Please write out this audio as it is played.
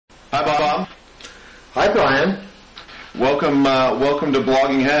Hi, Bob. Hi, Bryan. Welcome to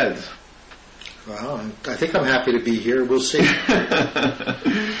Blogging Heads. Well, I think I'm happy to be here. We'll see.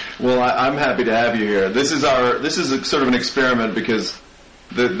 Well, I'm happy to have you here. This is a sort of an experiment because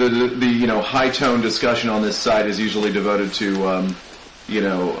the high tone discussion on this site is usually devoted to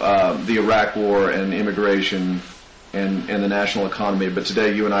the Iraq War and immigration and the national economy. But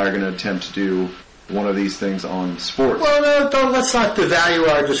today, you and I are going to attempt to do one of these things on sports. Well, let's not devalue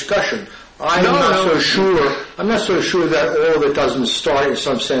our discussion. I'm not so sure that all of it doesn't start in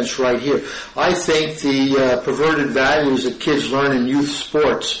some sense right here. I think the perverted values that kids learn in youth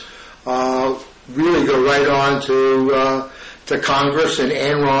sports really go right on to Congress and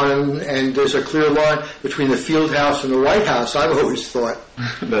Enron, and there's a clear line between the field house and the White House, I've always thought.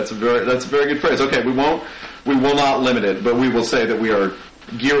 That's a very good phrase. Okay, we will not limit it, but we will say that we are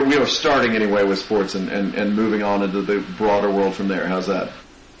starting anyway with sports and moving on into the broader world from there. How's that?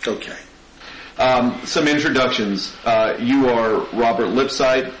 Okay. Some introductions. You are Robert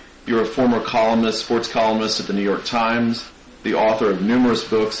Lipsyte. You're a former sports columnist at the New York Times, the author of numerous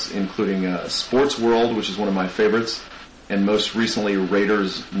books, including Sports World, which is one of my favorites, and most recently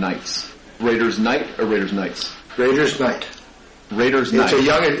Raiders Knights. Raiders Knight or Raiders Knights? Raiders Knight. Raiders Knight.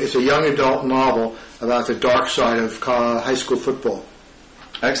 It's a young adult novel about the dark side of high school football.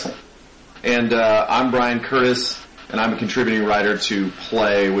 Excellent. And I'm Bryan Curtis, and I'm a contributing writer to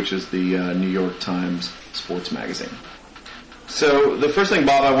Play, which is the New York Times sports magazine. So the first thing,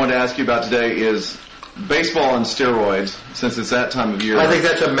 Bob, I wanted to ask you about today is baseball and steroids, since it's that time of year. I think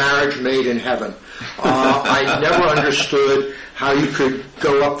that's a marriage made in heaven. I never understood how you could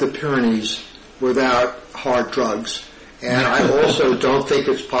go up the Pyrenees without hard drugs. And I also don't think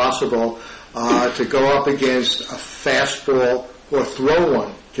it's possible to go up against a fastball or throw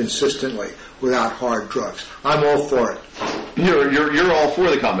one consistently without hard drugs. I'm all for it. You're all for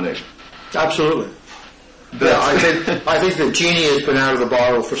the combination. Absolutely. Yeah, I think the genie has been out of the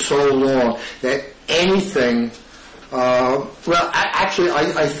bottle for so long that anything.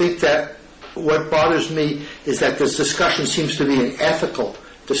 I think that what bothers me is that this discussion seems to be an ethical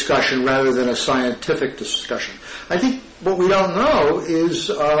discussion rather than a scientific discussion. I think what we don't know is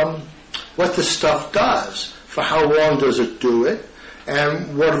what the stuff does. For how long does it do it?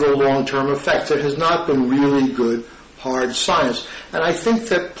 And what are the long-term effects? It has not been really good, hard science. And I think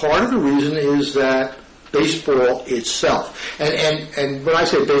that part of the reason is that baseball itself, and when I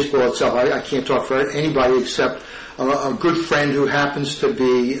say baseball itself, I can't talk for anybody except a good friend who happens to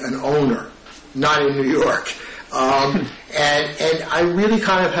be an owner, not in New York. And I really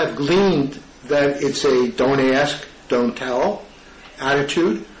kind of have gleaned that it's a don't ask, don't tell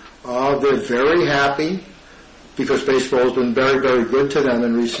attitude. They're very happy because baseball has been very, very good to them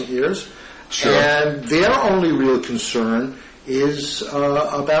in recent years. Sure. And their only real concern is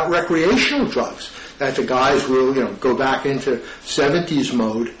about recreational drugs, that the guys will go back into 70s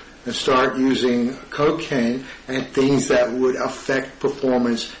mode and start using cocaine and things that would affect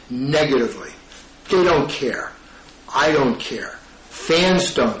performance negatively. They don't care. I don't care.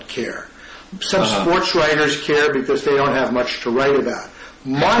 Fans don't care. Some sports writers care because they don't have much to write about.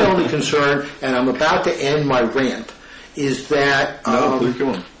 My only concern, and I'm about to end my rant, is that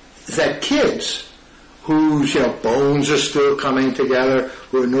that kids whose bones are still coming together,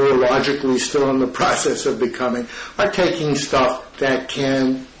 who are neurologically still in the process of becoming, are taking stuff that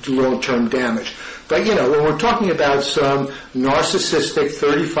can do long-term damage. But when we're talking about some narcissistic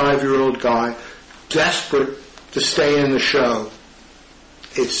 35-year-old guy desperate to stay in the show,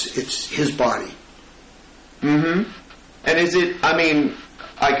 it's his body. Mm-hmm. And is it? I mean,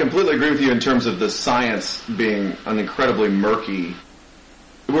 I completely agree with you in terms of the science being an incredibly murky.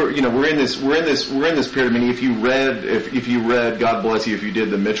 We're in this period. I mean, if you read, God bless you, if you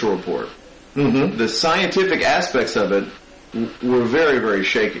did the Mitchell Report, the scientific aspects of it were very, very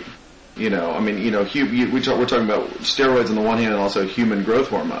shaky. We're talking about steroids on the one hand and also human growth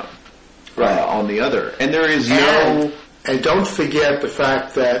hormone on the other. And there is And don't forget the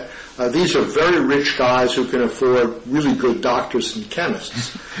fact that these are very rich guys who can afford really good doctors and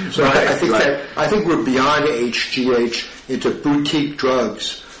chemists. So I think we're beyond HGH into boutique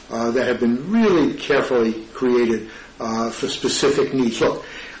drugs that have been really carefully created for specific needs. Look,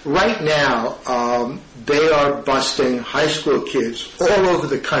 right now they are busting high school kids all over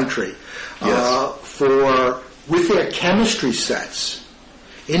the country with their chemistry sets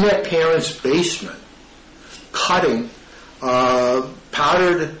in their parents' basement, cutting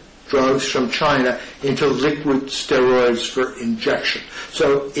powdered drugs from China into liquid steroids for injection.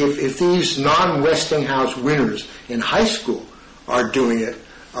 So if these non-Westinghouse winners in high school are doing it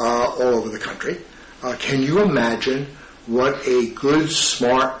all over the country, can you imagine what a good,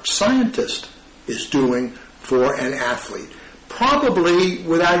 smart scientist is doing for an athlete, probably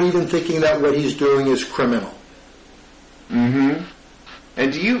without even thinking that what he's doing is criminal. Mm-hmm.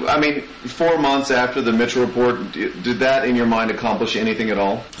 And 4 months after the Mitchell report, did that in your mind accomplish anything at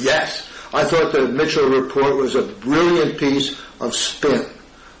all? Yes. I thought the Mitchell report was a brilliant piece of spin.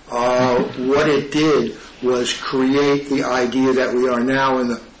 What it did was create the idea that we are now in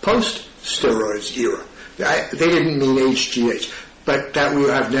the post-steroids era. They didn't mean HGH, but that we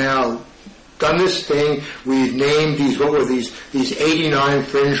have now done this thing. We've named these 89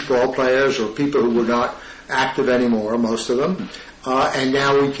 fringe ball players, or people who were not active anymore, most of them, and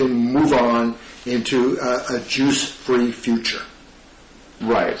now we can move on into a juice-free future.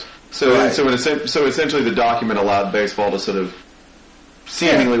 Right. So essentially, the document allowed baseball to sort of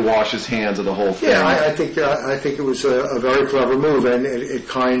seemingly wash his hands of the whole thing. Yeah, I think it was a very clever move, and it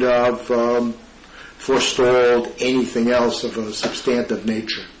kind of forestalled anything else of a substantive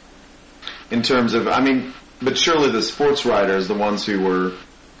nature. In terms of, but surely the sports writers, the ones who were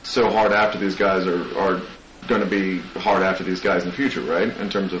so hard after these guys, are going to be hard after these guys in the future, right? In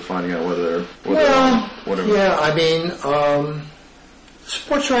terms of finding out whether whatever. Yeah,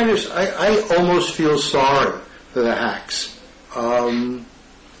 sports writers, I almost feel sorry for the hacks.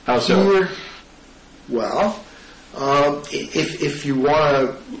 How so? Well, if you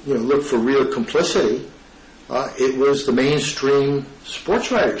want to look for real complicity, it was the mainstream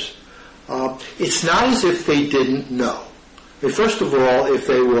sports writers. It's not as if they didn't know. First of all, if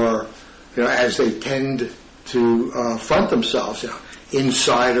they were, as they tend to front themselves,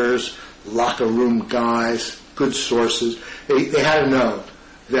 insiders, locker room guys, good sources, they had to know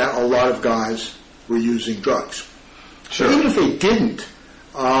that a lot of guys were using drugs. Sure. Even if they didn't,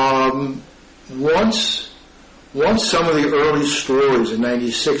 once some of the early stories in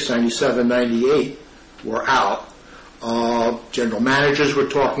 96, 97, 98 were out, general managers were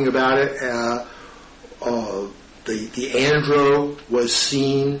talking about it. The andro was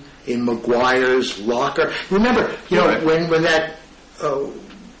seen in McGuire's locker. Remember, when that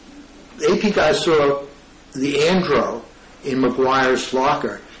AP guy saw the andro in McGuire's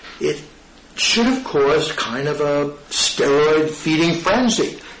locker, it should have caused kind of a steroid-feeding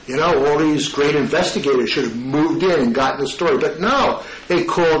frenzy. All these great investigators should have moved in and gotten the story. But no, they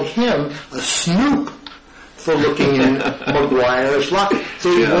called him a snoop for looking in McGuire's locker.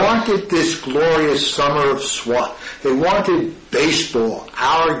 They wanted this glorious summer of SWAT. They wanted baseball,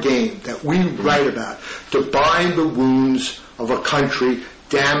 our game that we write about, to bind the wounds of a country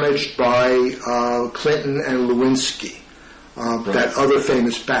damaged by Clinton and Lewinsky, that other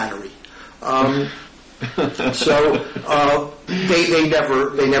famous battery. So they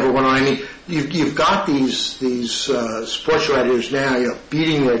never went on. You've got these sports writers now,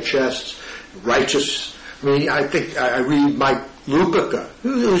 beating their chests, righteous. I think I read Mike Lupica,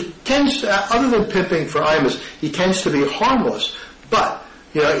 who tends, other than pimping for Imus, he tends to be harmless, but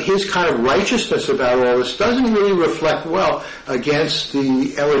his kind of righteousness about all this doesn't really reflect well against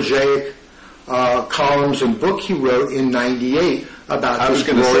the elegiac columns and book he wrote in '98 about this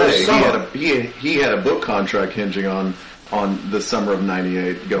glorious summer. He had a book contract hinging on the summer of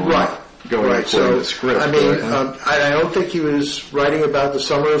 '98 going right. According to the script. I don't think he was writing about the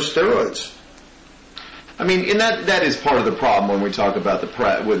summer of steroids. And that is part of the problem when we talk about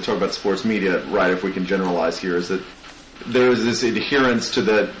sports media, right? If we can generalize here, is that there is this adherence to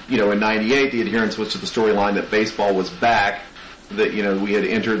the, in '98, the adherence was to the storyline that baseball was back. That we had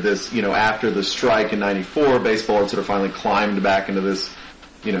entered this, after the strike in '94, baseball had sort of finally climbed back into this,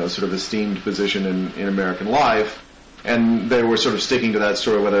 sort of esteemed position in American life, and they were sort of sticking to that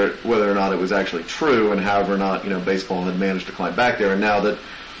story whether or not it was actually true, and however or not baseball had managed to climb back there. And now that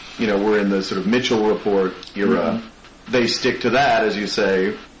we're in the sort of Mitchell report era, they stick to that, as you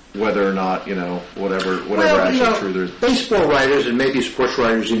say, whether or not whatever actually true there is. Baseball writers and maybe sports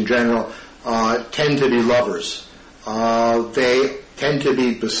writers in general tend to be lovers. They tend to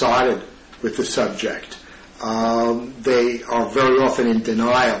be besotted with the subject. They are very often in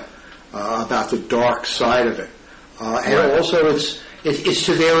denial about the dark side of it. And also it's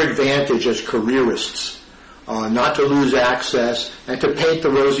to their advantage as careerists not to lose access and to paint the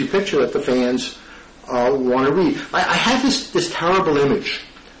rosy picture that the fans want to read. I have this terrible image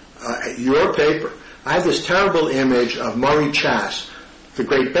at your paper. I have this terrible image of Murray Chass, the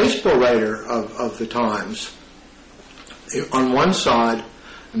great baseball writer of the Times, on one side,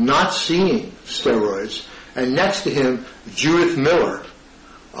 not seeing steroids, and next to him, Judith Miller,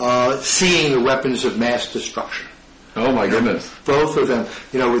 seeing the weapons of mass destruction. Oh my goodness! Both of them,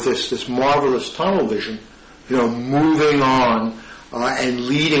 with this marvelous tunnel vision, moving on and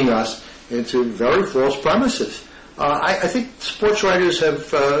leading us into very false premises. I think sports writers have,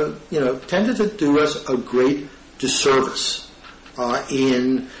 tended to do us a great disservice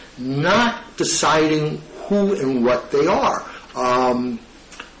in not deciding who and what they are.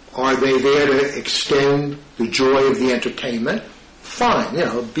 Are they there to extend the joy of the entertainment? Fine,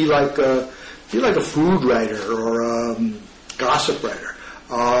 be like a food writer or a gossip writer.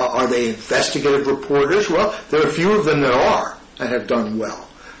 Are they investigative reporters? Well, there are a few of them that are and have done well.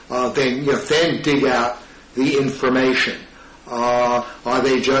 Then dig out the information. Are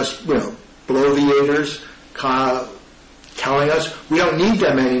they just bloviators telling us we don't need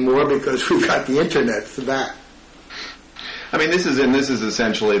them anymore because we've got the internet for that? I mean, this is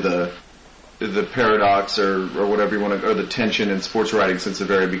essentially the paradox or whatever you want to, or the tension in sports writing since the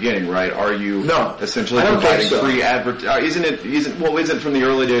very beginning, right? Are you essentially providing free isn't from the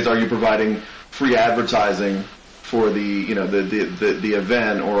early days? Are you providing free advertising for the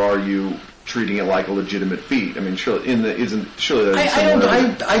event, or are you treating it like a legitimate feat? I mean,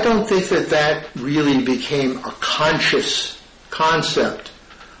 I don't think that really became a conscious concept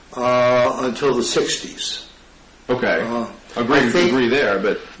until the 60s. Okay. Agree there,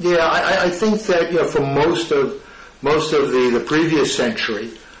 but yeah, I think that for most of the previous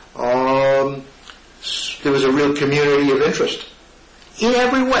century, there was a real community of interest in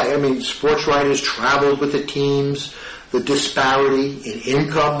every way. I mean, sports writers traveled with the teams. The disparity in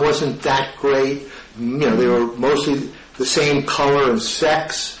income wasn't that great. They were mostly the same color and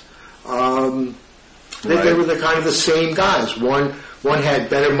sex. They were the kind of the same guys. One had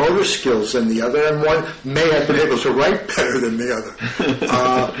better motor skills than the other, and one may have been able to write better than the other.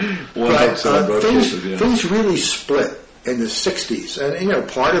 Things really split in the 60s. And,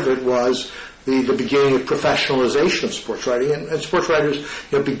 part of it was the beginning of professionalization of sports writing. And sports writers,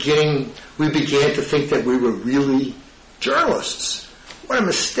 we began to think that we were really journalists. What a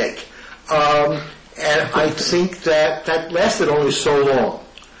mistake. And I think that lasted only so long.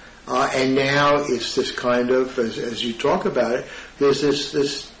 And now it's this kind of, as you talk about it, there's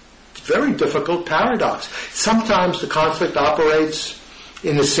this very difficult paradox. Sometimes the conflict operates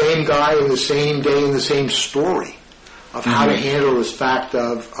in the same guy, in the same day, in the same story of how to handle this fact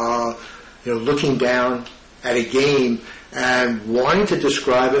of, looking down at a game and wanting to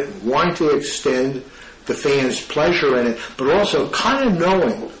describe it, wanting to extend the fans' pleasure in it, but also kind of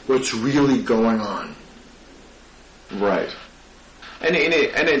knowing what's really going on. Right. And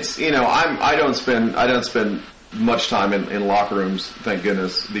it's I don't spend much time in locker rooms, thank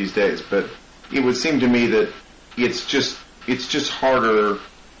goodness, these days. But it would seem to me that it's just harder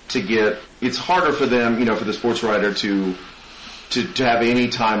to get. It's harder for them, for the sports writer to have any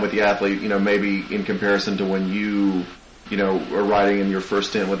time with the athlete. Maybe in comparison to when you are writing in your first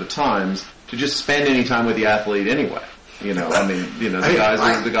stint with the Times, to just spend any time with the athlete anyway. The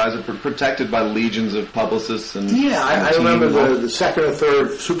guys are protected by legions of publicists and I remember the second or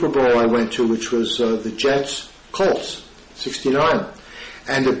third Super Bowl I went to, which was the Jets Colts '69,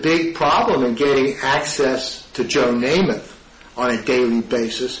 and the big problem in getting access to Joe Namath on a daily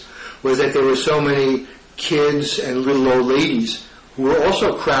basis was that there were so many kids and little old ladies who were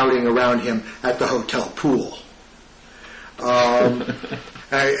also crowding around him at the hotel pool.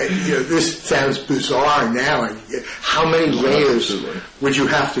 This sounds bizarre now. How many layers would you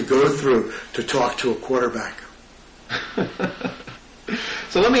have to go through to talk to a quarterback?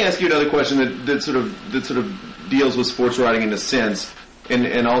 So let me ask you another question that sort of deals with sports writing in a sense,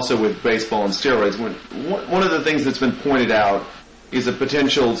 and also with baseball and steroids. One of the things that's been pointed out is a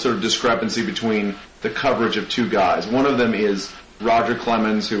potential sort of discrepancy between the coverage of two guys. One of them is Roger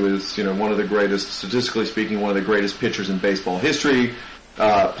Clemens, who is one of the greatest, statistically speaking, one of the greatest pitchers in baseball history.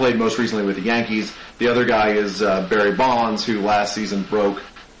 Played most recently with the Yankees. The other guy is Barry Bonds, who last season broke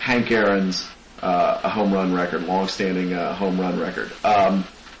Hank Aaron's a home run record, long-standing home run record.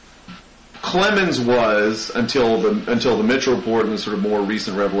 Clemens was, until the Mitchell Report and the sort of more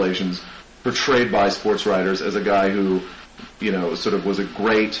recent revelations, portrayed by sports writers as a guy who, sort of was a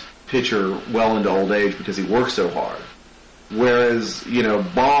great pitcher well into old age because he worked so hard. Whereas,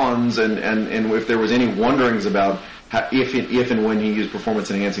 Bonds, and if there was any wonderings about if and when he used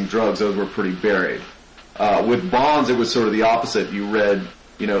performance-enhancing drugs, those were pretty buried. With Bonds, it was sort of the opposite. You read,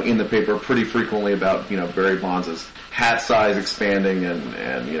 in the paper pretty frequently about, Barry Bonds' hat size expanding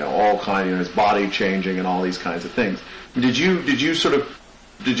and all kind, his body changing and all these kinds of things. Did you sort of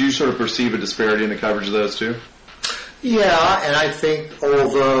perceive a disparity in the coverage of those two? Yeah, and I think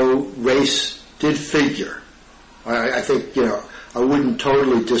although race did figure, I think I wouldn't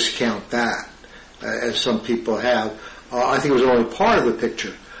totally discount that. As some people have. I think it was only part of the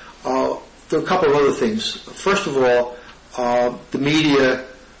picture. There are a couple of other things. First of all, the media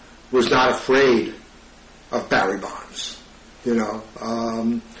was not afraid of Barry Bonds.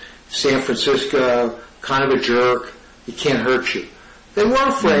 San Francisco, kind of a jerk, he can't hurt you. They were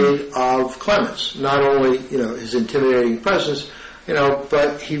afraid of Clemens, not only, his intimidating presence,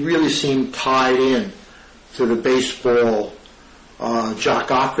 but he really seemed tied in to the baseball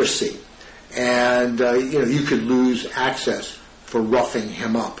jockocracy. And, you could lose access for roughing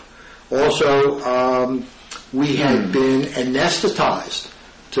him up. Also, we had been anesthetized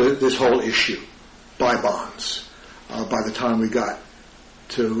to this whole issue by Bonds by the time we got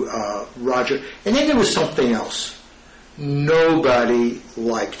to Roger. And then there was something else. Nobody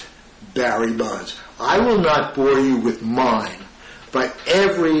liked Barry Bonds. I will not bore you with mine, but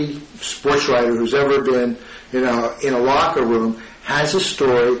every sports writer who's ever been, in a locker room has a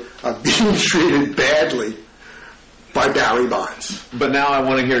story of being treated badly by Barry Bonds. But now I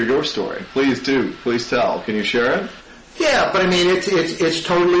want to hear your story. Please do. Please tell. Can you share it? Yeah, but I mean, it's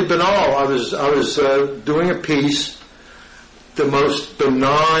totally banal. I was doing a piece, the most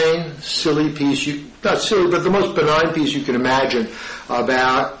benign, silly piece, not silly, but the most benign piece you can imagine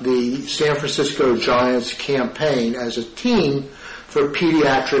about the San Francisco Giants campaign as a team for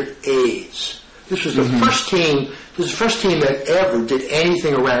pediatric AIDS. This was the first team. This is the first team that ever did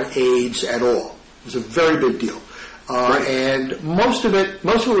anything around AIDS at all. It was a very big deal. And most of it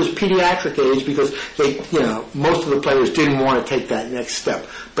was pediatric AIDS because most of the players didn't want to take that next step.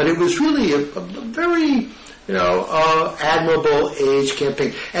 But it was really a very, admirable AIDS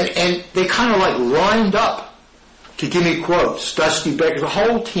campaign. And they kind of like lined up to give me quotes. Dusty Baker, the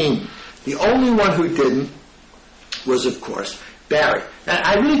whole team. The only one who didn't was, of course, Barry. And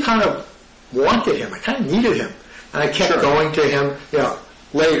I really kind of wanted him. I kind of needed him. And I kept going to him,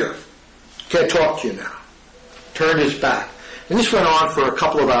 later. Can't talk to you now. Turned his back. And this went on for a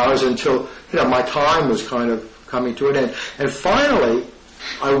couple of hours until, my time was kind of coming to an end. And finally,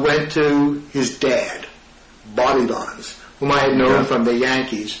 I went to his dad, Bobby Bonds, whom I had known from the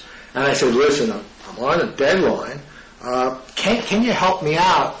Yankees. And I said, listen, I'm on a deadline. Can you help me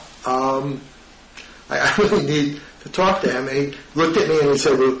out? I really need to talk to him. And he looked at me and he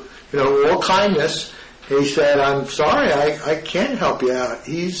said, well, all kindness. He said, I'm sorry, I can't help you out.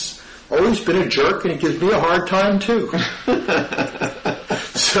 He's always been a jerk, and he gives me a hard time, too.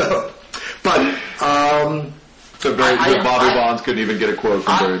 Bobby Bonds couldn't even get a quote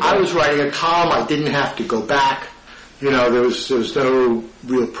from Barry Bonds. I was writing a column. I didn't have to go back. There was no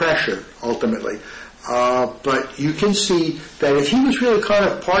real pressure, ultimately. But you can see that if he was really kind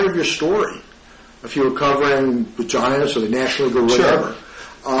of part of your story, if you were covering the Giants or the National League or whatever,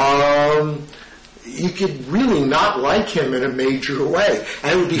 you could really not like him in a major way.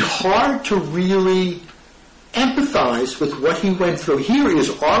 And it would be hard to really empathize with what he went through. Here is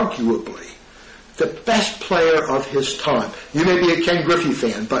arguably the best player of his time. You may be a Ken Griffey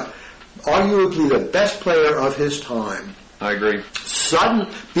fan, but arguably the best player of his time. I agree.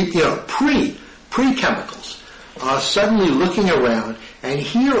 Pre-chemicals, suddenly looking around, and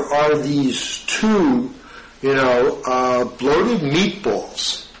here are these two, bloated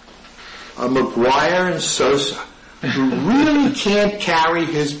meatballs, McGuire and Sosa, who really can't carry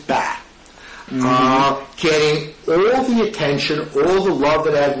his bat, getting all the attention, all the love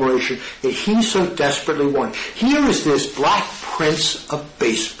and admiration that he so desperately wanted. Here is this black prince of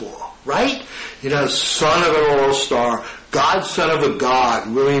baseball, right? Son of an all-star, godson of a god,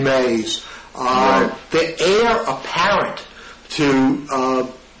 Willie Mays, the heir apparent to,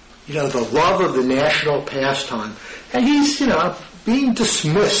 the love of the national pastime. And he's, being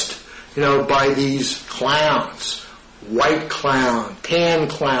dismissed by these clowns, white clown, tan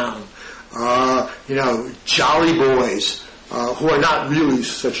clown, jolly boys, who are not really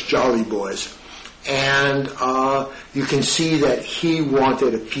such jolly boys. And you can see that he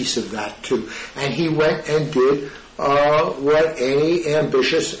wanted a piece of that too. And he went and did what any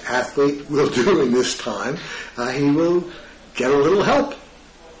ambitious athlete will do in this time. He will get a little help.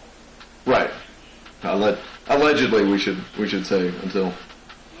 Right. Allegedly, we should say until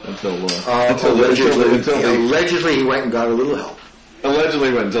allegedly he went and got a little help.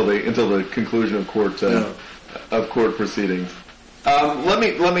 Allegedly went until the conclusion of court proceedings. Let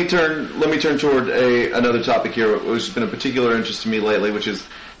me turn toward another topic here, which has been a particular interest to me lately, which is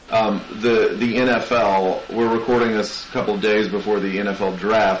the NFL. We're recording this a couple of days before the NFL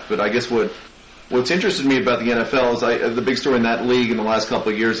draft, but I guess what's interested me about the NFL is the big story in that league in the last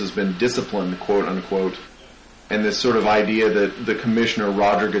couple of years has been discipline, quote unquote, and this sort of idea that the commissioner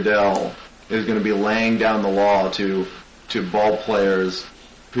Roger Goodell is going to be laying down the law to ball players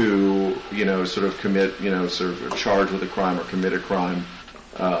who sort of commit sort of are charged with a crime or commit a crime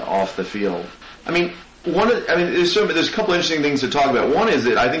off the field. I mean, there's a couple interesting things to talk about. One is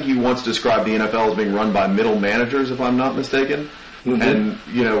that I think you once described the NFL as being run by middle managers, if I'm not mistaken. Mm-hmm. And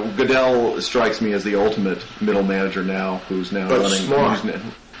Goodell strikes me as the ultimate middle manager now, who's now running. Smart.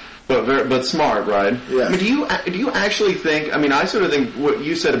 But smart, right? Yeah. I mean, do you actually think? I mean, I sort of think what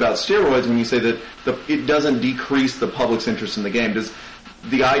you said about steroids when you say that it doesn't decrease the public's interest in the game. Does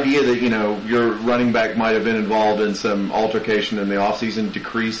the idea that your running back might have been involved in some altercation in the offseason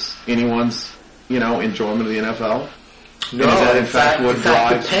decrease anyone's enjoyment of the NFL? No, and is that in fact what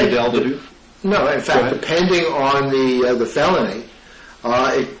drives Goodell to do? No, in fact, depending on the felony,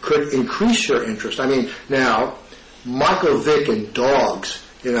 it could increase your interest. I mean, now Michael Vick and dogs.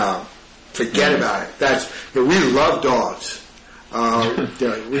 Forget about it. We love dogs. We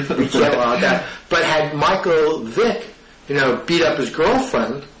can't allow that. But had Michael Vick, beat up his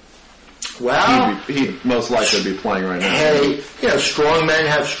girlfriend, well, he'd most likely be playing right now. Hey, strong men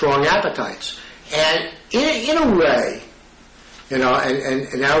have strong appetites, and in a way, and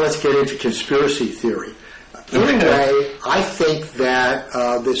now let's get into conspiracy theory. In a way, I think that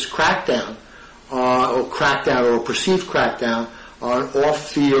this crackdown, or perceived crackdown on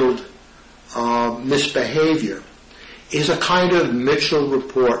off-field misbehavior is a kind of Mitchell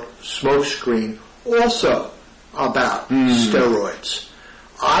report smokescreen also about steroids.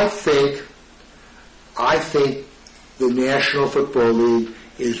 I think the National Football League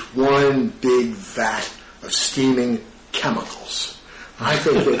is one big vat of steaming chemicals. I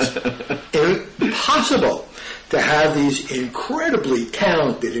think it's impossible to have these incredibly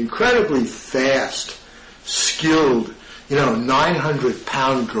talented, incredibly fast, skilled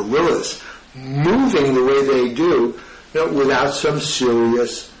 900-pound gorillas moving the way they do, without some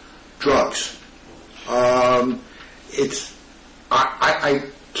serious drugs. I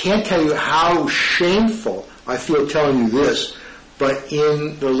can't tell you how shameful I feel telling you this, but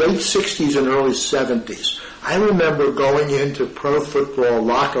in the late 60s and early 70s, I remember going into pro football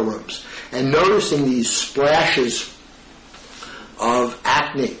locker rooms and noticing these splashes of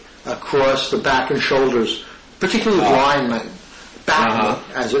acne across the back and shoulders, particularly linemen, backmen,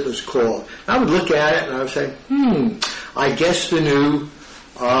 as it was called. I would look at it and I would say, I guess the new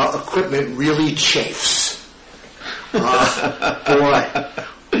equipment really chafes. Boy,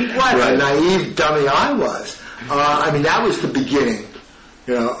 what a naive dummy I was. That was the beginning,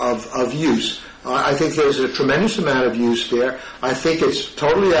 of use. I think there's a tremendous amount of use there. I think it's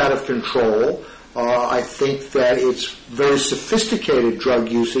totally out of control. I think that it's very sophisticated drug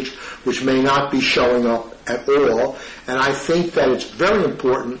usage, which may not be showing up at all. And I think that it's very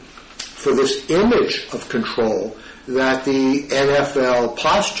important for this image of control that the NFL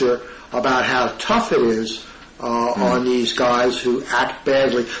posture about how tough it is on these guys who act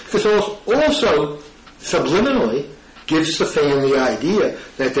badly. Because also subliminally gives the fan the idea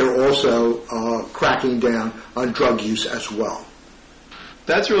that they're also cracking down on drug use as well.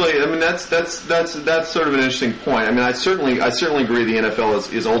 That's really, that's sort of an interesting point. I certainly agree the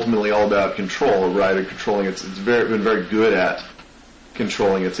NFL is ultimately all about control, right? And controlling it's been very good at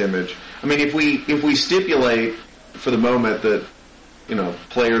controlling its image. If we stipulate for the moment that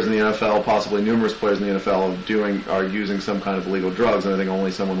players in the NFL, possibly numerous players in the NFL, are using some kind of illegal drugs, and I think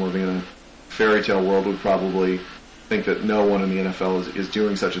only someone living in a fairy tale world would probably think that no one in the NFL is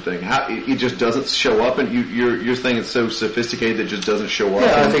doing such a thing. It just doesn't show up, and you're saying it's so sophisticated that it just doesn't show up?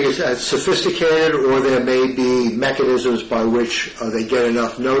 Yeah, I think it's sophisticated, or there may be mechanisms by which they get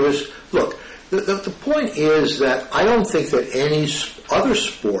enough notice. Look, the point is that I don't think that any other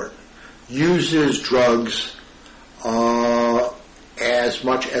sport uses drugs as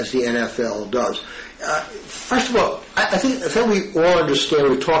much as the NFL does. First of all, I think we all understand,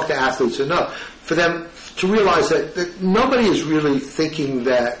 we talk to athletes enough, for them to realize that nobody is really thinking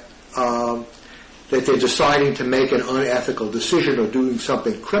that they're deciding to make an unethical decision or doing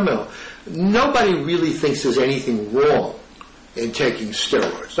something criminal. Nobody really thinks there's anything wrong in taking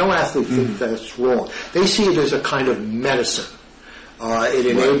steroids. No athlete thinks that's wrong. They see it as a kind of medicine. It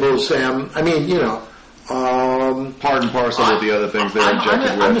enables them, part and parcel with the other things they're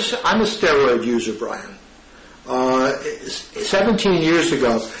injected with. I'm a steroid user, Bryan. 17 years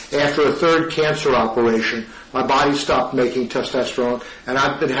ago, after a third cancer operation, my body stopped making testosterone, and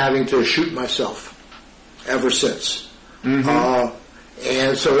I've been having to shoot myself ever since. Mm-hmm.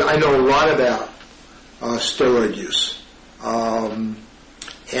 And so I know a lot about steroid use. And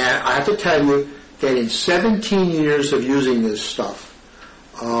I have to tell you that in 17 years of using this stuff,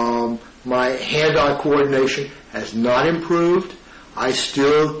 my hand-eye coordination has not improved. I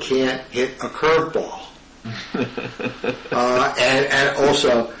still can't hit a curveball. And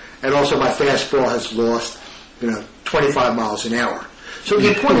also my fastball has lost 25 miles an hour. So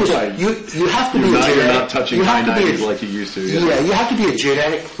the point is, you have to be a genetic. You're not touching high 90s like you used to. Yeah, you have to be a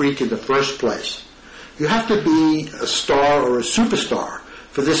genetic freak in the first place. You have to be a star or a superstar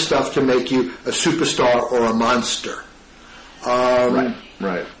for this stuff to make you a superstar or a monster.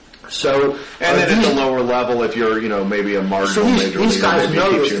 Right. So, and then at the lower level, if you're, maybe a marginal major leaguer, these guys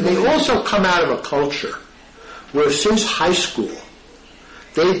know this, and they league. also come out of a culture where since high school,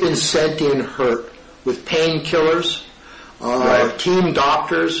 they've been sent in hurt with painkillers. Team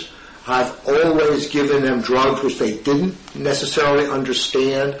doctors have always given them drugs which they didn't necessarily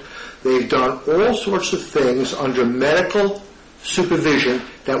understand. They've done all sorts of things under medical supervision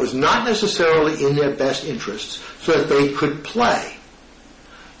that was not necessarily in their best interests so that they could play.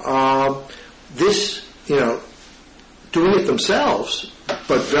 Doing it themselves,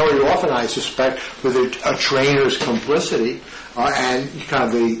 but very often I suspect with a trainer's complicity and kind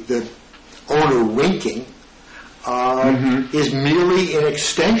of the owner winking, is merely an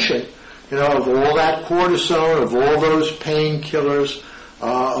extension, of all that cortisone, of all those painkillers,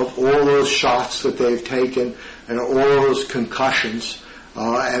 of all those shots that they've taken, and all those concussions,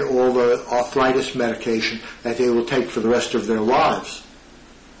 and all the arthritis medication that they will take for the rest of their lives.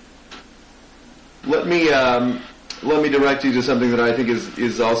 Let me direct you to something that I think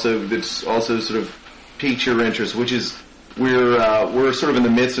is also sort of piques your interest, which is we're sort of in the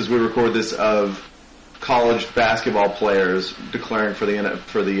midst as we record this of college basketball players declaring for the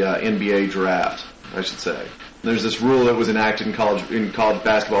NBA draft, I should say. There's this rule that was enacted in college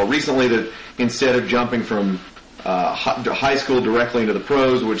basketball recently that instead of jumping from high school directly into the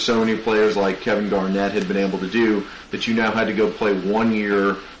pros, which so many players like Kevin Garnett had been able to do, that you now had to go play 1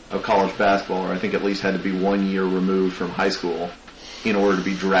 year of college basketball, or I think at least had to be 1 year removed from high school in order to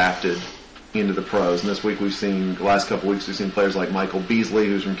be drafted into the pros. And this week the last couple of weeks we've seen players like Michael Beasley,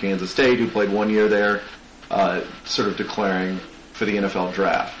 who's from Kansas State, who played 1 year there, sort of declaring for the NFL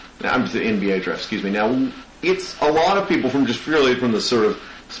draft. The NBA draft, excuse me. Now, it's a lot of people from the sort of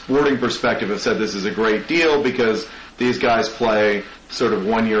sporting perspective have said this is a great deal because these guys play sort of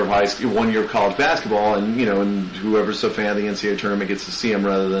 1 year of high school, 1 year of college basketball, and and whoever's a fan of the NCAA tournament gets to see them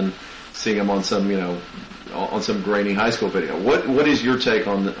rather than seeing them on some on some grainy high school video. What is your take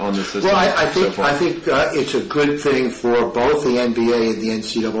on this system? Well, I think it's a good thing for both the NBA and the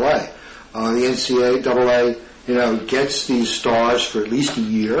NCAA. The NCAA, gets these stars for at least a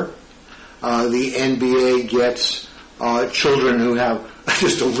year. The NBA gets children who have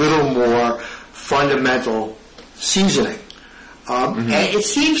just a little more fundamental seasoning. And it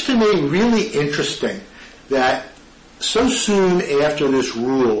seems to me really interesting that so soon after this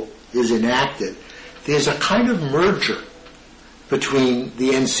rule is enacted, there's a kind of merger between the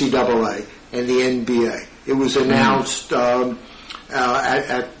NCAA and the NBA. It was announced at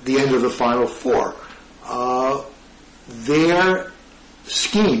the end of the Final Four. Their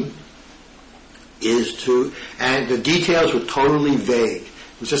scheme is and the details were totally vague.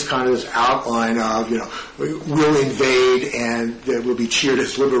 It was just kind of this outline of, we'll invade and there will be cheered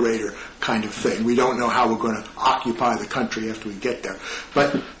as liberator kind of thing. We don't know how we're going to occupy the country after we get there.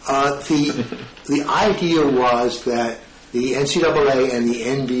 But the idea was that the NCAA and the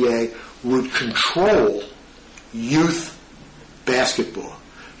NBA would control youth basketball.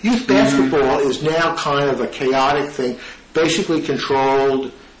 Youth basketball is now kind of a chaotic thing, basically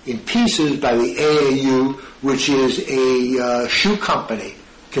controlled in pieces by the AAU, which is a shoe company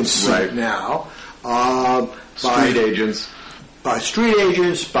conceit now. Street agents. By street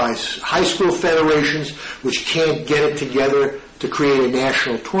agents, by high school federations, which can't get it together to create a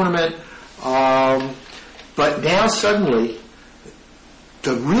national tournament. But now suddenly,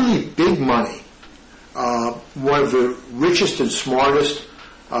 the really big money, one of the richest and smartest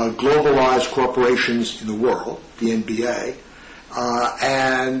globalized corporations in the world, the NBA,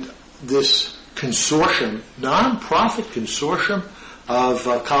 and this consortium, non-profit consortium of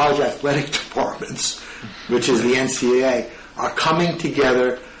college athletic departments, which is the NCAA, are coming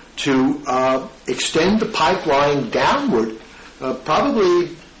together to extend the pipeline downward,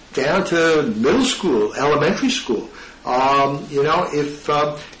 probably down to middle school, elementary school.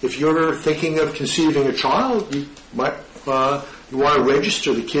 If you're thinking of conceiving a child, you might you want to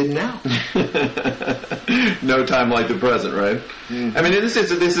register the kid now. No time like the present, right? I mean, this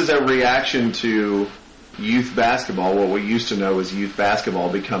is a reaction to youth basketball. What we used to know as youth basketball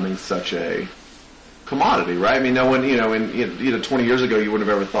becoming such a commodity, right? I mean, no one, in 20 years ago, you wouldn't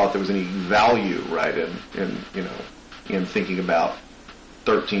have ever thought there was any value, right, in thinking about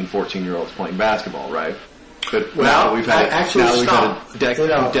 13, 14-year-olds playing basketball, right? But now we've had a decade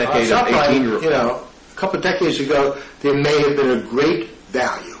of 18-year-olds. A couple of decades ago, there may have been a great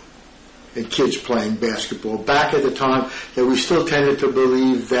value and kids playing basketball. Back at the time, that we still tended to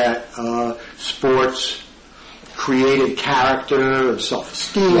believe that sports created character,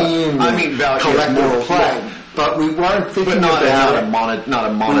 self-esteem, collective play. But we weren't thinking about it. Not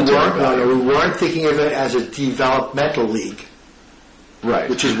a monetary value. We weren't thinking of it as a developmental league, right?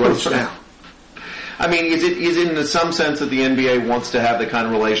 Which is what it's now. I mean, is in some sense that the NBA wants to have the kind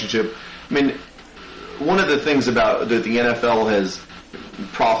of relationship? I mean, one of the things about that the NFL has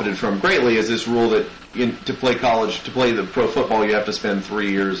profited from greatly is this rule that to play the pro football, you have to spend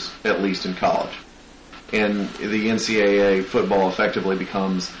 3 years at least in college, and the NCAA football effectively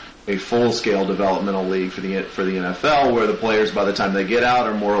becomes a full-scale developmental league for the NFL, where the players, by the time they get out,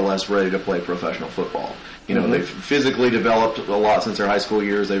 are more or less ready to play professional football. You know, they've physically developed a lot since their high school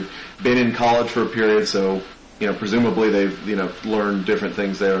years. They've been in college for a period, so presumably they've learned different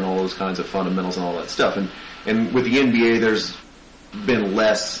things there and all those kinds of fundamentals and all that stuff. And with the NBA, there's been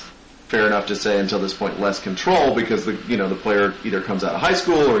less, fair enough to say until this point, less control, because the player either comes out of high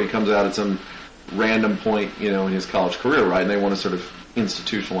school or he comes out at some random point in his college career, right? And they want to sort of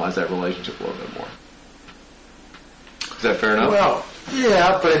institutionalize that relationship a little bit more. Is that fair enough? Well,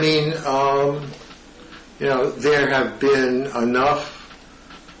 yeah, but I mean, there have been enough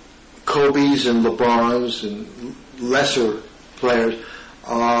Kobe's and LeBron's and lesser players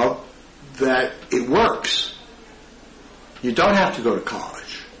that it works. You don't have to go to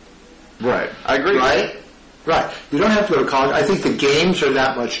college. Right. I agree. Right. You don't have to go to college. I think the games are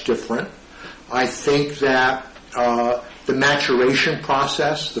that much different. I think that the maturation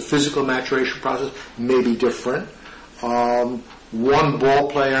process, the physical maturation process, may be different. One ball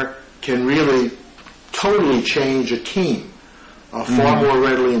player can really totally change a team far more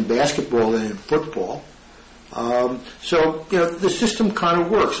readily in basketball than in football. So the system kind of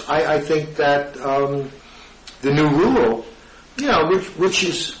works. I think that the new rule, which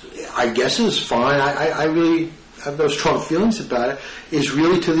is, I guess, is fine. I really have no strong feelings about it. Is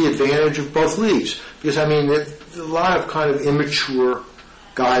really to the advantage of both leagues, because I mean, a lot of kind of immature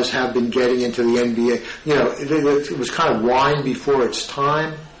guys have been getting into the NBA. It was kind of wine before its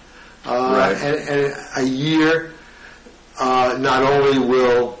time. Right. And a year not only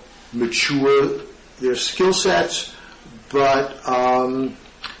will mature their skill sets, but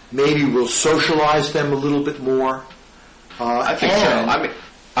maybe will socialize them a little bit more. I think so.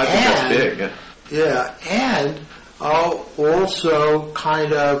 I think that's big. Yeah, and also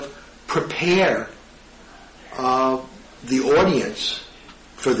kind of prepare the audience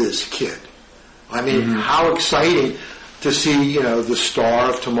for this kid. I mean, how exciting to see, the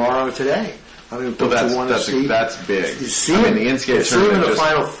star of tomorrow today. I mean, well, that's big. You see him, the NCAA you see him in the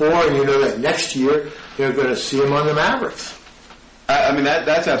Final Four, and you know that next year you're going to see him on the Mavericks. I mean,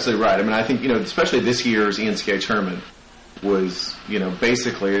 that's absolutely right. I mean, I think, especially this year's NCAA tournament was,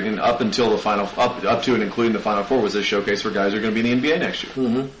 basically, up until the final, up to and including the Final Four, was a showcase for guys who are going to be in the NBA next year.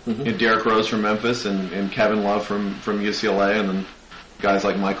 Derrick Rose from Memphis and Kevin Love from UCLA, and then guys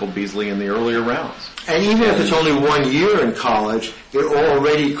like Michael Beasley in the earlier rounds. And even if it's only 1 year in college, it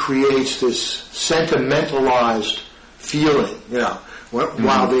already creates this sentimentalized feeling,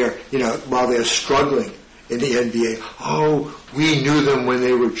 while they're struggling in the NBA. Oh, we knew them when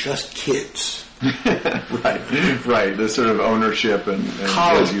they were just kids. Right. This sort of ownership and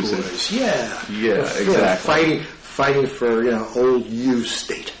college boys. Yeah, exactly. Fighting for old U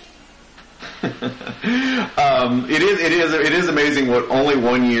State. It is amazing what only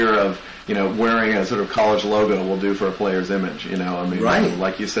 1 year of wearing a sort of college logo will do for a player's image. I mean, right.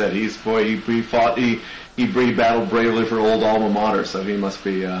 Like you said, he battled bravely for old alma mater, so he must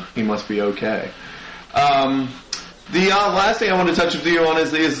be okay. The last thing I want to touch with you on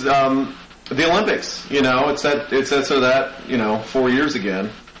is the Olympics. It's that sort of that 4 years again,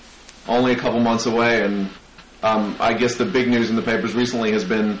 only a couple months away, and I guess the big news in the papers recently has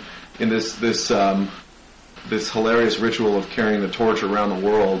been in this hilarious ritual of carrying the torch around the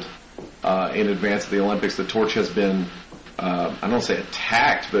world in advance of the Olympics. The torch has been, I don't say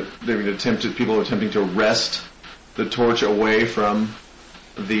attacked, but people are attempting to wrest the torch away from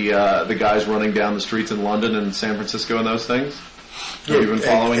the guys running down the streets in London and San Francisco and those things. Have you been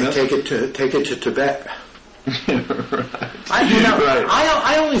following this? Take it to Tibet. Right.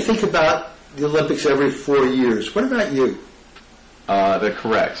 I only think about the Olympics every 4 years. What about you? They're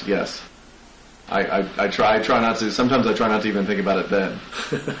correct. Yes, I try not to. Sometimes I try not to even think about it then.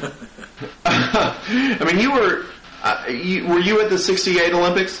 I mean, were you at the '68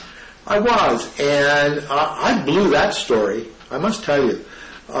 Olympics? I was, and I blew that story. I must tell you.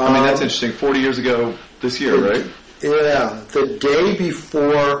 I mean, that's interesting. 40 years ago this year, right? Yeah, the day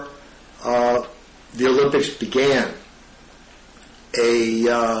before the Olympics began,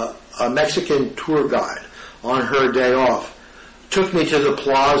 a a Mexican tour guide on her day off took me to the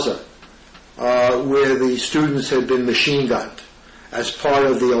plaza where the students had been machine gunned as part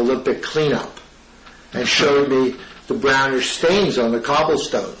of the Olympic cleanup, and showed me the brownish stains on the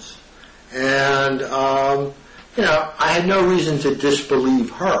cobblestones. And, I had no reason to disbelieve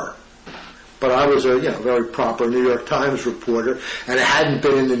her. But I was a very proper New York Times reporter, and it hadn't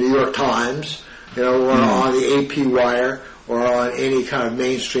been in the New York Times, or on the AP wire, or on any kind of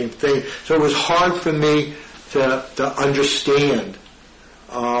mainstream thing. So it was hard for me to understand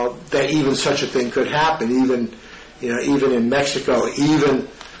that even such a thing could happen, even in Mexico, even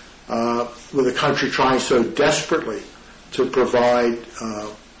with a country trying so desperately to provide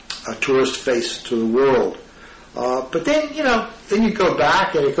a tourist face to the world. But then, then you go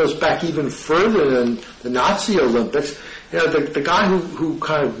back, and it goes back even further than the Nazi Olympics. The guy who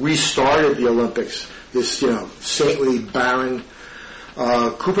kind of restarted the Olympics, this, saintly Baron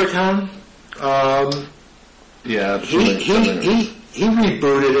Coubertin, he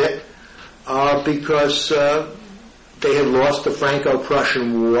rebooted it because they had lost the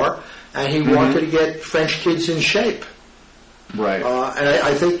Franco-Prussian War, and he wanted to get French kids in shape. Right. And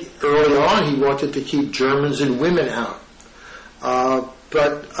I think early on he wanted to keep Germans and women out.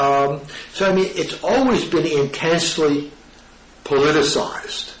 It's always been intensely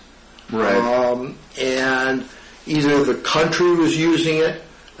politicized. Right. And either the country was using it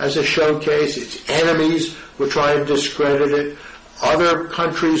as a showcase, its enemies were trying to discredit it, other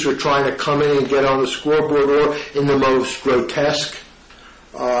countries were trying to come in and get on the scoreboard, or in the most grotesque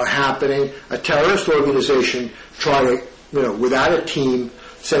happening, a terrorist organization tried to, without a team,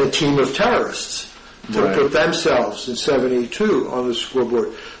 send a team of terrorists to put themselves in 72 on the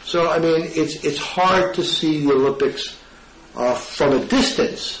scoreboard. So, it's hard to see the Olympics from a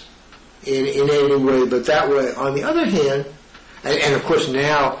distance in any way but that way. On the other hand, and of course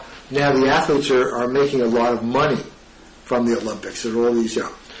now the athletes are making a lot of money from the Olympics. There are all these,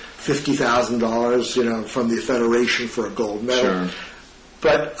 $50,000, from the federation for a gold medal. Sure.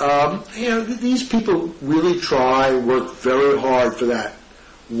 But, these people really try, work very hard for that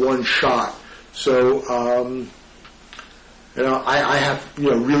one shot. So, I have,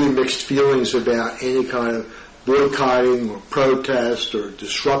 really mixed feelings about any kind of boycotting or protest or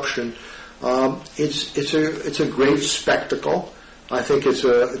disruption. It's a great spectacle. I think it's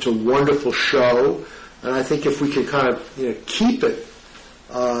a wonderful show, and I think if we can kind of keep it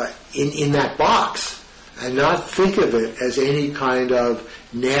in that box and not think of it as any kind of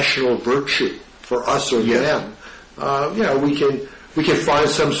national virtue for us or them, we can find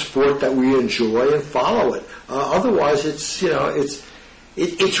some sport that we enjoy and follow it. Otherwise, it's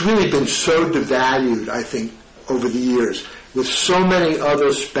really been so devalued, I think, over the years, with so many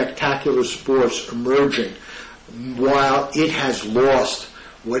other spectacular sports emerging, while it has lost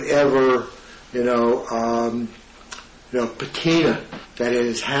whatever patina that it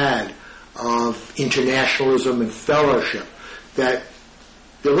has had of internationalism and fellowship. That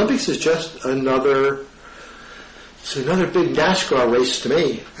the Olympics is just another big NASCAR race to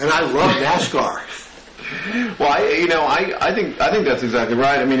me, and I love NASCAR. Well, I think that's exactly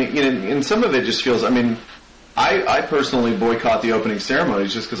right. And some of it just feels. I personally boycott the opening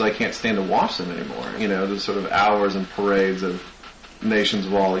ceremonies just because I can't stand to watch them anymore. The sort of hours and parades of nations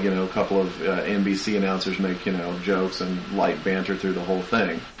while a couple of NBC announcers make jokes and light banter through the whole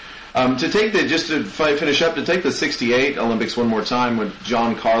thing. To take the to take the '68 Olympics one more time with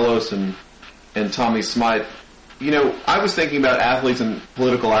John Carlos and Tommy Smythe. I was thinking about athletes and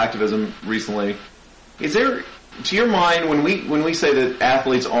political activism recently. Is there, to your mind, when we say that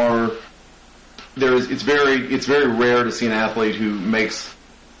athletes are it's very rare to see an athlete who makes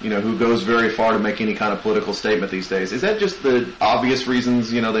who goes very far to make any kind of political statement these days? Is that just the obvious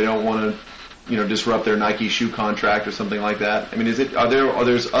reasons they don't want to disrupt their Nike shoe contract or something like that? Are there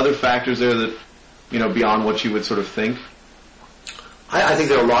other factors there that beyond what you would sort of think? I think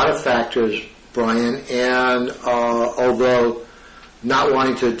there are a lot of factors, Bryan, and although not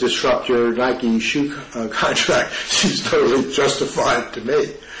wanting to disrupt your Nike shoe contract seems totally justified to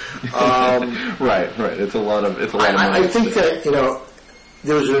me. Right. It's a lot of money. I think that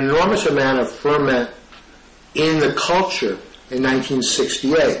there was an enormous amount of ferment in the culture in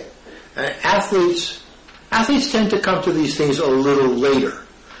 1968. Athletes tend to come to these things a little later.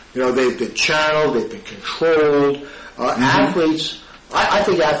 They've been channeled, they've been controlled. Athletes, I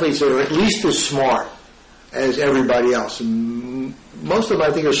think athletes are at least as smart as everybody else. And most of them,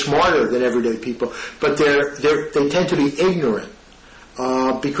 I think, are smarter than everyday people, but they tend to be ignorant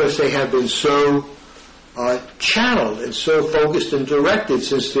because they have been so channeled and so focused and directed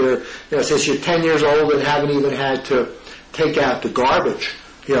since you're 10 years old and haven't even had to take out the garbage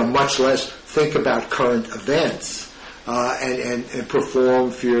much less think about current events and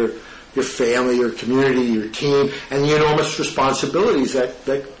perform for your family, your community, your team, and the enormous responsibilities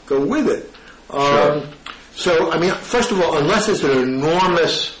that go with it. Sure. So, I mean, first of all, unless there's an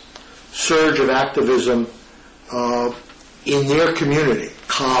enormous surge of activism in their community,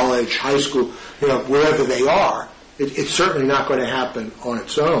 college, high school, wherever they are, it's certainly not going to happen on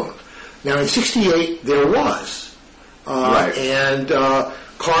its own. Now, in '68, there was. Right. And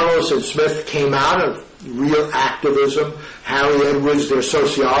Carlos and Smith came out of real activism. Harry Edwards, their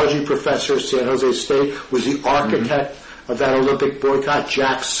sociology professor at San Jose State, was the architect of that Olympic boycott.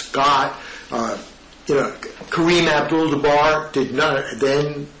 Jack Scott, Kareem Abdul-Jabbar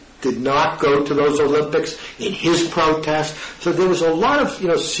did not go to those Olympics in his protest. So there was a lot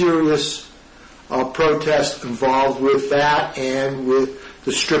of serious protest involved with that and with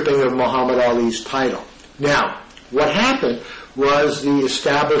the stripping of Muhammad Ali's title. Now, what happened was the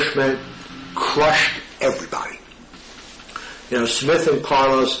establishment crushed everybody. Smith and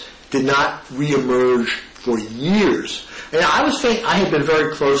Carlos did not reemerge for years. And I had been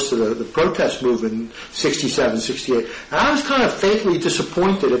very close to the protest movement in '67, '68, and I was kind of faintly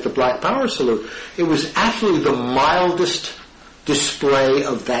disappointed at the Black Power salute. It was actually the mildest display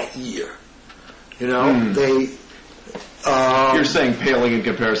of that year. They... You're saying paling in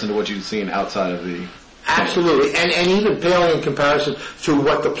comparison to what you'd seen outside of the... Absolutely, and even paling in comparison to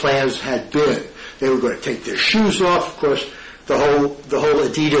what the plans had been. They were going to take their shoes off. Of course, the whole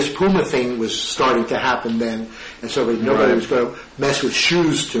Adidas Puma thing was starting to happen then, and so nobody was going to mess with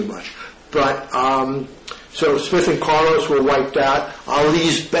shoes too much. But so Smith and Carlos were wiped out.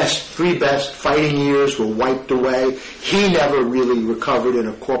 Ali's three best fighting years were wiped away. He never really recovered in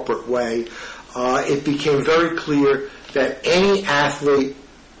a corporate way. It became very clear that any athlete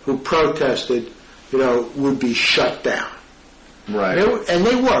who protested, would be shut down. Right. And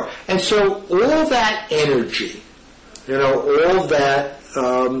they were. And so all that energy, all that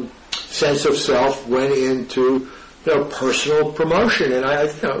sense of self went into, personal promotion. And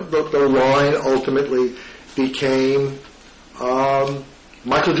the line ultimately became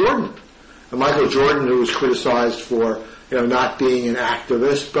Michael Jordan. And Michael Jordan, who was criticized for, not being an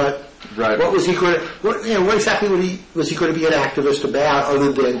activist, but right. What was he going to? What exactly was he going to be an activist about,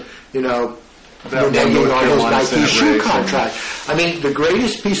 other than reneging on his Nike shoe contract? I mean, the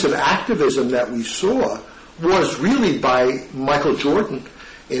greatest piece of activism that we saw was really by Michael Jordan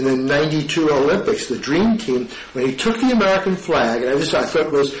in the '92 Olympics, the Dream Team, when he took the American flag, and I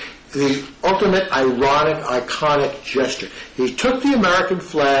thought was the ultimate ironic, iconic gesture. He took the American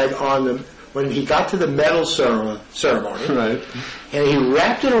flag when he got to the medal ceremony, right. And he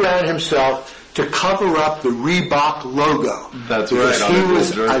wrapped it around himself to cover up the Reebok logo. That's because right. He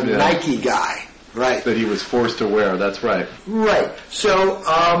was a Nike guy, right? That he was forced to wear. That's right. Right. So,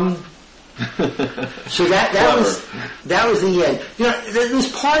 so that was the end.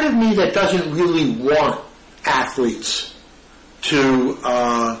 There's part of me that doesn't really want athletes to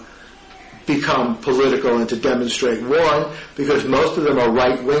become political and to demonstrate. One, because most of them are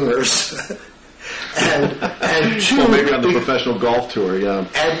right wingers. And two, well, maybe on the professional golf tour, yeah.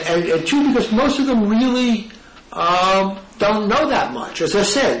 And two, because most of them really don't know that much. As I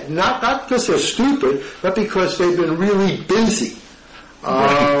said, not because they're stupid, but because they've been really busy.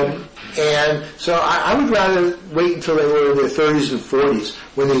 And so I would rather wait until they were in their 30s and 40s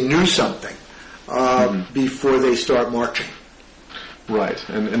when they knew something before they start marching. Right,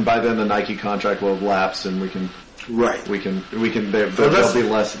 and by then the Nike contract will have lapsed, and we can. Right. We can. There'll be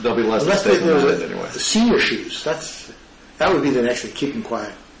less. There'll be less. Unless there's anyway. Senior shoes. That would be the next thing. Keep them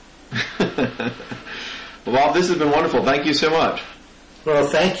quiet. Well, Bob, this has been wonderful. Thank you so much. Well,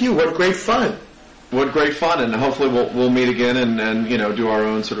 thank you. What great fun. What great fun, and hopefully we'll meet again and do our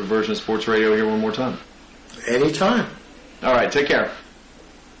own sort of version of sports radio here one more time. Anytime. All right. Take care.